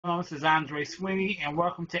This is Andre Sweeney, and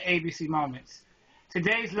welcome to ABC Moments.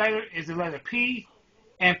 Today's letter is the letter P,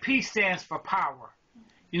 and P stands for power.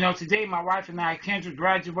 Today my wife and I, Kendra,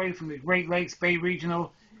 graduated from the Great Lakes Bay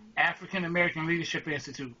Regional African American Leadership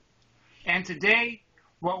Institute. And today,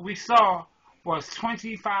 what we saw was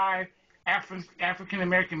 25 African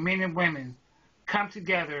American men and women come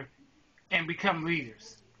together and become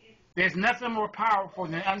leaders. There's nothing more powerful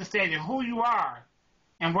than understanding who you are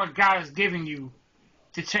and what God has given you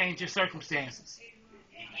to change your circumstances.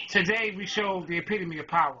 Today, we show the epitome of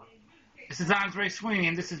power. This is Andre Sweeney,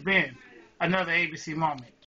 and this has been another ABC Moment.